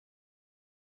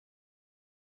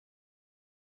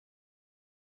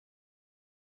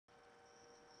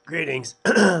Greetings.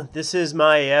 This is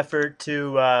my effort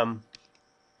to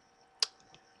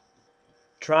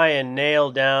try and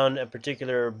nail down a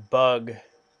particular bug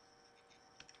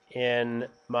in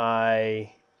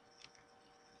my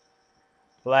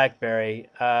Blackberry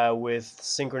with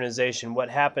synchronization. What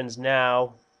happens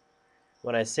now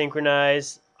when I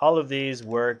synchronize, all of these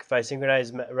work. If I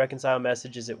synchronize reconcile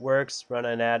messages, it works. Run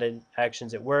on added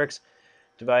actions, it works.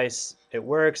 Device, it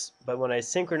works. But when I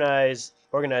synchronize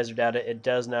organizer data, it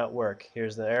does not work.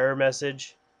 Here's the error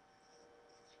message.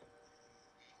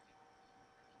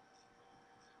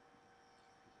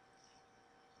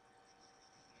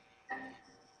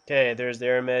 Okay, there's the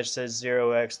error message, says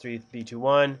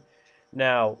 0x3b21.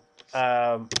 Now,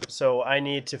 so I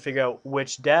need to figure out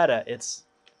which data it's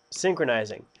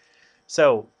synchronizing.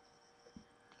 So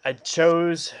I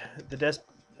chose this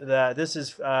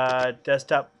is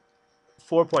desktop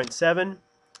 4.7.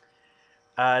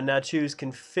 Now choose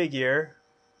configure.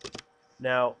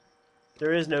 Now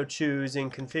there is no choose in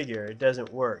configure. It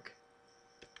doesn't work.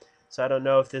 So I don't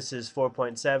know if this is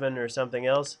 4.7 or something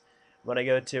else. When I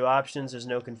go to options, there's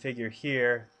no configure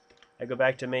here. I go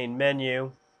back to main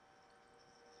menu.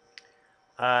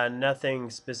 Nothing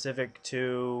specific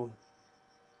to,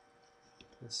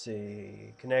 let's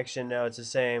see, connection. No, it's the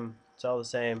same. It's all the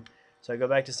same. So I go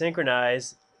back to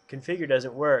synchronize. Configure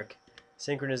doesn't work.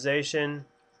 Synchronization.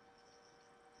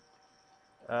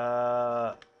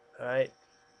 Alright.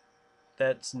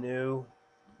 That's new.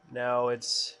 Now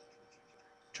it's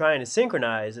trying to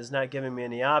synchronize. It's not giving me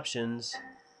any options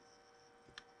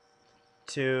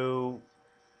to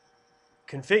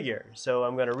configure. So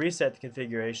I'm going to reset the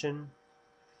configuration.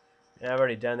 And I've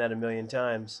already done that a million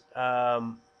times.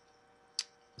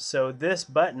 So this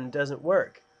button doesn't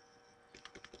work.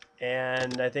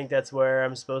 And I think that's where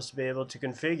I'm supposed to be able to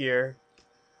configure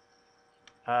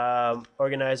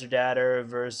organizer data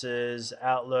versus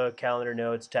Outlook, calendar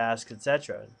notes, tasks,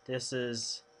 etc.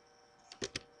 It's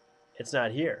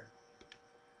not here.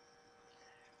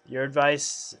 Your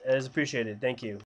advice is appreciated. Thank you.